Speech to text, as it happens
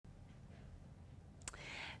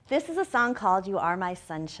This is a song called You Are My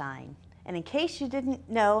Sunshine. And in case you didn't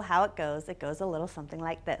know how it goes a little something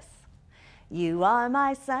like this. You are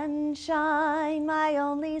my sunshine, my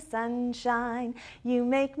only sunshine. You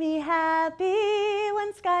make me happy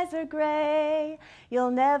when skies are gray.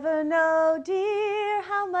 You'll never know, dear,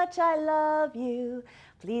 how much I love you.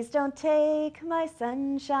 Please don't take my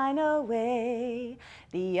sunshine away.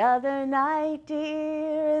 The other night,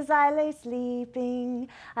 dear, as I lay sleeping,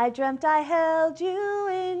 I dreamt I held you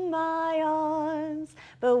in my arms.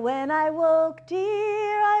 But when I woke, dear,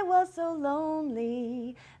 I was so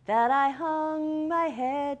lonely that I hung my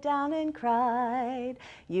head down and cried.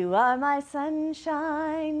 You are my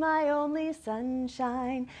sunshine, my only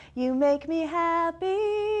sunshine. You make me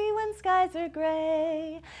happy when skies are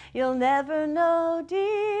gray. You'll never know,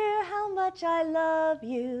 dear, how much I love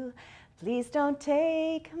you. Please don't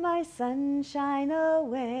take my sunshine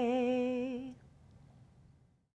away.